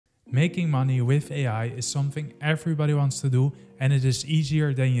Making money with AI is something everybody wants to do, and it is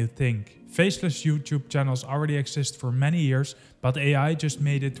easier than you think. Faceless YouTube channels already exist for many years, but AI just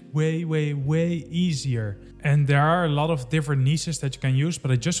made it way easier. And there are a lot of different niches that you can use,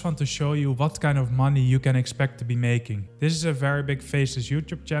 but I just want to show you what kind of money you can expect to be making. This is a very big Faceless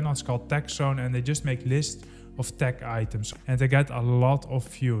YouTube channel. It's called Tech Zone, and they just make lists of tech items, and they get a lot of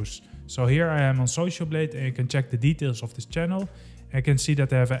views. So here I am on Social Blade, and you can check the details of this channel. I can see that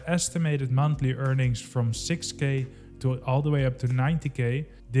they have an estimated monthly earnings from 6K to all the way up to 90K.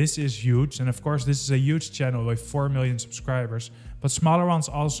 This is huge, and of course this is a huge channel with 4 million subscribers, but smaller ones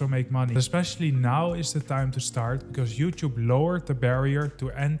also make money. Especially now is the time to start, because YouTube lowered the barrier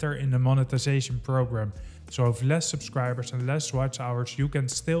to enter in the monetization program. So with less subscribers and less watch hours, you can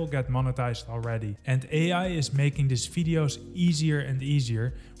still get monetized already. And AI is making these videos easier and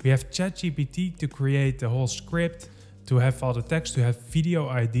easier. We have ChatGPT to create the whole script, to have all the text, to have video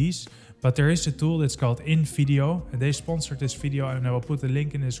IDs. But there is a tool that's called Invideo, and they sponsored this video, and I will put a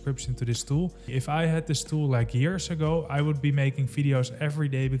link in the description to this tool. If I had this tool like years ago, I would be making videos every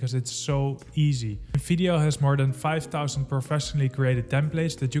day because it's so easy. Invideo has more than 5,000 professionally created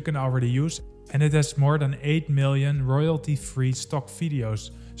templates that you can already use, and it has more than 8 million royalty-free stock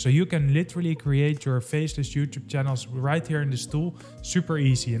videos. So you can literally create your Faceless YouTube channels right here in this tool, super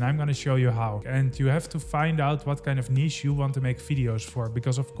easy, and I'm gonna show you how. And you have to find out what kind of niche you want to make videos for,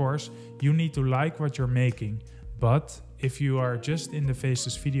 because of course you need to like what you're making. But if you are just in the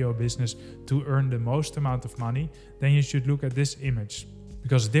Faceless video business to earn the most amount of money, then you should look at this image.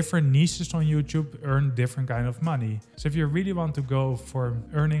 Because different niches on YouTube earn different kind of money. So if you really want to go for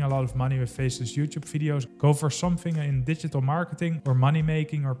earning a lot of money with Faceless YouTube videos, go for something in digital marketing or money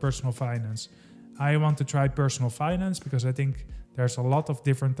making or personal finance. I want to try personal finance because I think there's a lot of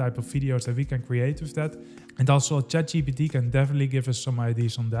different type of videos that we can create with that. And also ChatGPT can definitely give us some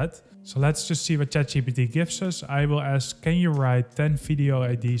ideas on that. So let's just see what ChatGPT gives us. I will ask, can you write 10 video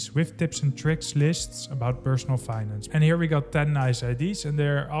ideas with tips and tricks lists about personal finance? And here we got 10 nice ideas, and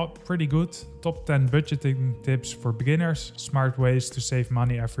they're all pretty good. Top 10 budgeting tips for beginners, smart ways to save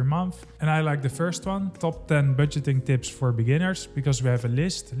money every month. And I like the first one, top 10 budgeting tips for beginners, because we have a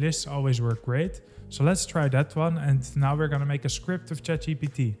list. Lists always work great. So let's try that one. And now we're gonna make a script with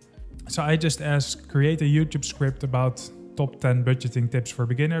ChatGPT. So I just asked, create a YouTube script about top 10 budgeting tips for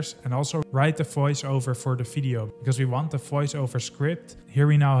beginners, and also write the voiceover for the video, because we want the voiceover script. Here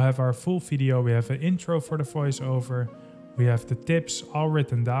we now have our full video. We have an intro for the voiceover. We have the tips all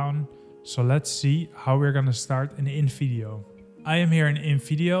written down. So let's see how we're gonna start in Invideo. I am here in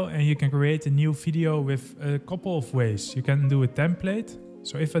Invideo, and you can create a new video with a couple of ways. You can do a template.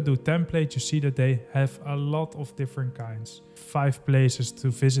 So if I do template, you see that they have a lot of different kinds. 5 places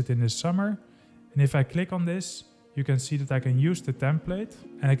to visit in the summer. And if I click on this, you can see that I can use the template,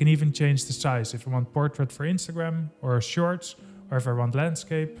 and I can even change the size. If I want portrait for Instagram or shorts, or if I want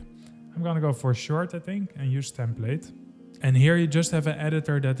landscape, I'm gonna go for short, I think, and use template. And here you just have an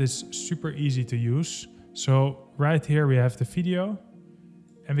editor that is super easy to use. So right here we have the video,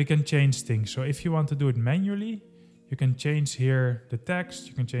 and we can change things. So if you want to do it manually, you can change here the text,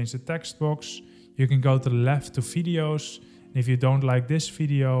 you can change the text box, you can go to the left to videos. And if you don't like this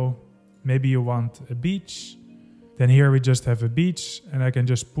video, maybe you want a beach, then here we just have a beach, and I can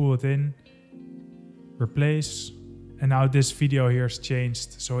just pull it in, replace, and now this video here is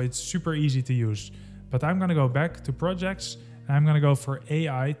changed, so it's super easy to use. But I'm gonna go back to projects, and I'm gonna go for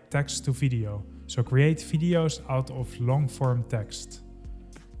AI text to video. So create videos out of long form text.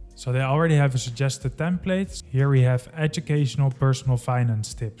 So they already have a suggested template. Here we have educational personal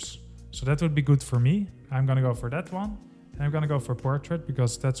finance tips. So that would be good for me. I'm gonna go for that one. And I'm gonna go for portrait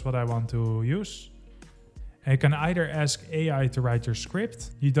because that's what I want to use. And you can either ask AI to write your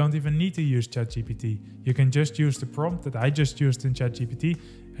script. You don't even need to use ChatGPT. You can just use the prompt that I just used in ChatGPT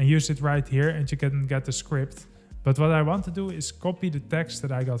and use it right here, and you can get the script. But what I want to do is copy the text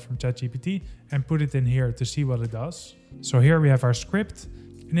that I got from ChatGPT and put it in here to see what it does. So here we have our script.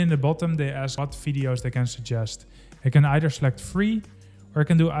 And in the bottom, they ask what videos they can suggest. You can either select free, or you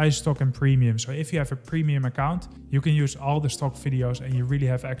can do iStock and premium. So if you have a premium account, you can use all the stock videos, and you really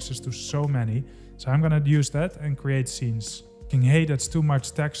have access to so many. So I'm gonna use that and create scenes. Thinking, hey, that's too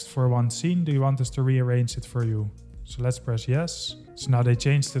much text for one scene. Do you want us to rearrange it for you? So let's press yes. So now they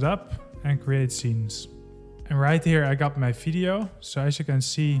changed it up and create scenes. And right here, I got my video. So as you can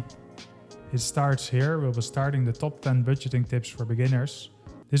see, it starts here. We'll be starting the top 10 budgeting tips for beginners.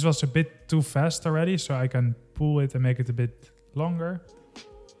 This was a bit too fast already, so I can pull it and make it a bit longer.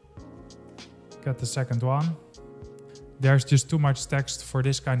 Got the second one. There's just too much text for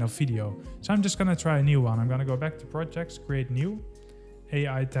this kind of video. So I'm just gonna try a new one. I'm gonna go back to projects, create new.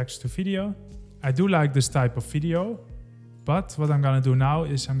 AI text to video. I do like this type of video, but what I'm gonna do now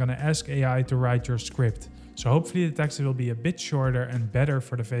is I'm gonna ask AI to write your script. So hopefully the text will be a bit shorter and better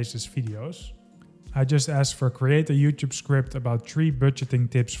for the Faceless videos. I just asked for create a YouTube script about 3 budgeting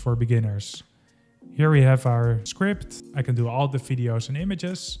tips for beginners. Here we have our script. I can do all the videos and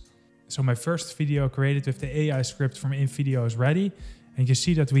images. So my first video created with the AI script from Invideo is ready. And you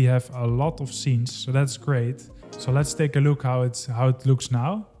see that we have a lot of scenes, so that's great. So let's take a look how it looks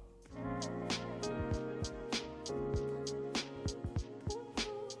now.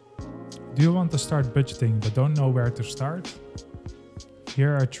 Do you want to start budgeting but don't know where to start?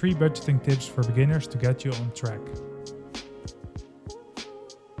 Here are 3 budgeting tips for beginners to get you on track.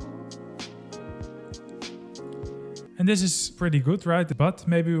 And this is pretty good, right? But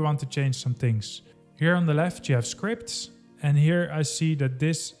maybe we want to change some things. Here on the left you have scripts, and here I see that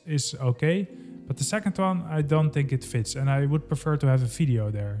this is okay, but the second one I don't think it fits, and I would prefer to have a video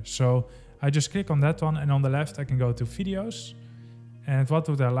there. So I just click on that one, and on the left I can go to videos. And what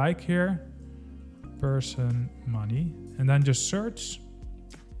would I like here? Person, money, and then just search.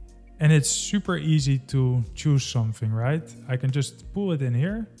 And it's super easy to choose something, right? I can just pull it in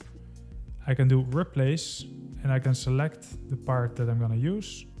here. I can do replace, and I can select the part that I'm gonna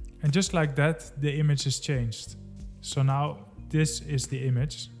use. And just like that, the image is changed. So now this is the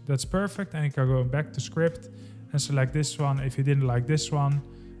image. That's perfect. And you can go back to script and select this one. If you didn't like this one,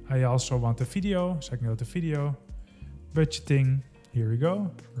 I also want a video. So I can go to video, budgeting. Here we go,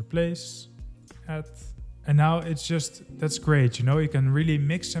 replace, add. And now it's just, that's great. You know, you can really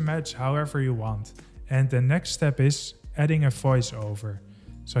mix and match however you want. And the next step is adding a voiceover.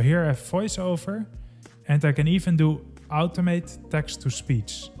 So here I have voiceover, and I can even do automate text to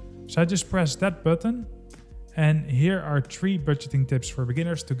speech. So I just press that button, and here are 3 budgeting tips for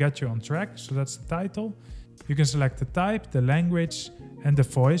beginners to get you on track. So that's the title. You can select the type, the language, and the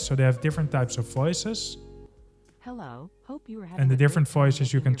voice. So they have different types of voices. Hello, hope you are having And the a different great time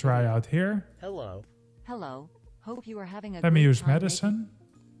voices you making can your try video. out here. Hello. Hello, hope you are having a Let me great use time medicine.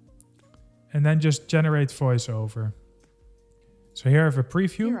 And then just generate voiceover. So here I have a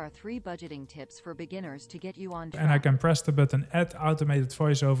preview. Here are 3 budgeting tips for beginners to get you on track. And I can press the button add automated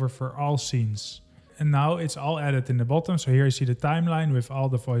voiceover for all scenes. And now it's all added in the bottom. So here you see the timeline with all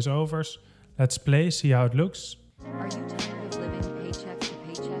the voiceovers. Let's play, see how it looks. Are you tired of living paycheck to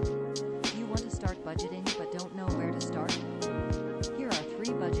paycheck? Do you want to start budgeting but don't know where to start? Here are 3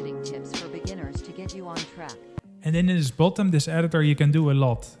 budgeting tips for beginners to get you on track. And in this bottom, this editor, you can do a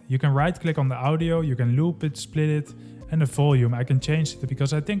lot. You can right click on the audio, you can loop it, split it, and the volume. I can change it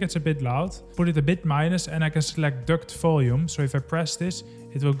because I think it's a bit loud. Put it a bit minus, and I can select duct volume. So if I press this,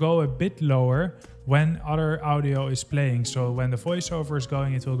 it will go a bit lower when other audio is playing. So when the voiceover is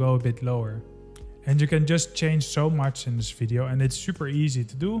going, it will go a bit lower. And you can just change so much in this video, and it's super easy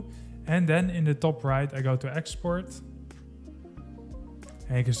to do. And then in the top right, I go to export.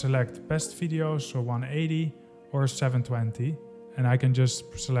 And you can select best videos, so 180 or 720. And I can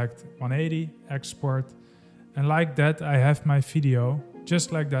just select 180, export. And like that, I have my video,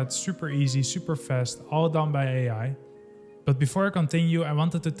 just like that, super easy, super fast, all done by AI. But before I continue, I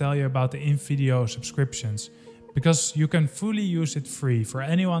wanted to tell you about the Invideo subscriptions, because you can fully use it free. For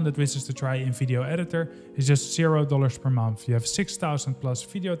anyone that wishes to try Invideo Editor, it's just $0 per month. You have 6,000 plus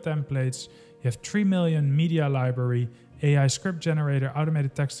video templates, you have 3 million media library, AI script generator,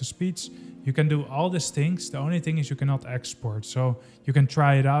 automated text to speech. You can do all these things. The only thing is you cannot export. So you can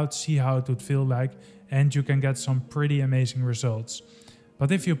try it out, see how it would feel like, and you can get some pretty amazing results.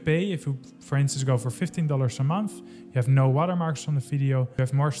 But if you pay, if you, for instance, go for $15 a month, you have no watermarks on the video, you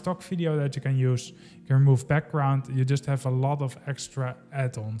have more stock video that you can use, you can remove background, you just have a lot of extra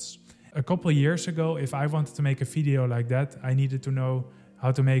add-ons. A couple of years ago, if I wanted to make a video like that, I needed to know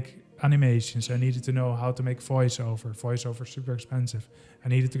how to make animations, I needed to know how to make voiceover. Voiceover is super expensive. I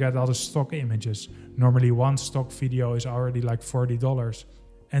needed to get all the stock images. Normally one stock video is already like $40.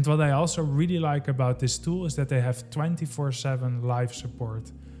 And what I also really like about this tool is that they have 24/7 live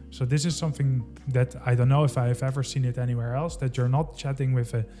support. So this is something that I don't know if I have ever seen it anywhere else, that you're not chatting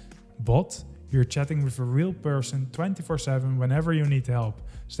with a bot, you're chatting with a real person 24/7 whenever you need help.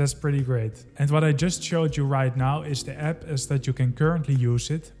 So that's pretty great. And what I just showed you right now is the app as that you can currently use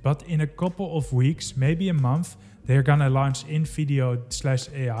it, but in a couple of weeks, maybe a month, they're gonna launch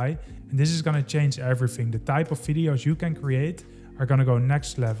Invideo/AI, and this is gonna change everything. The type of videos you can create are gonna go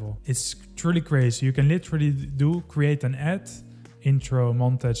next level. It's truly crazy. You can literally create an ad, intro,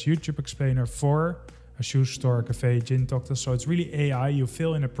 montage, YouTube explainer for a shoe store, cafe, gin doctor. So it's really AI. You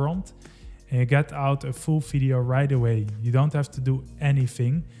fill in a prompt and you get out a full video right away. You don't have to do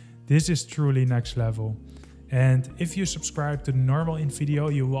anything. This is truly next level. And if you subscribe to the normal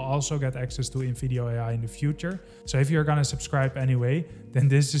Invideo, you will also get access to Invideo AI in the future. So if you're gonna subscribe anyway, then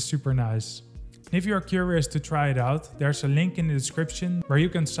this is super nice. If you're curious to try it out, there's a link in the description where you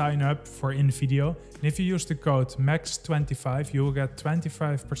can sign up for Invideo. And if you use the code MAX25, you will get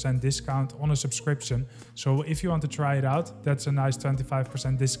 25% discount on a subscription. So if you want to try it out, that's a nice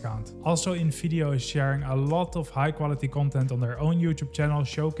 25% discount. Also, Invideo is sharing a lot of high quality content on their own YouTube channel,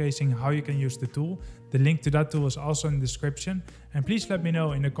 showcasing how you can use the tool. The link to that tool is also in the description. And please let me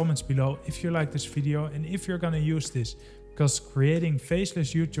know in the comments below if you like this video and if you're gonna use this, because creating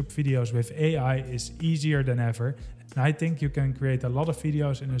faceless YouTube videos with AI is easier than ever. And I think you can create a lot of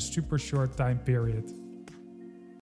videos in a super short time period.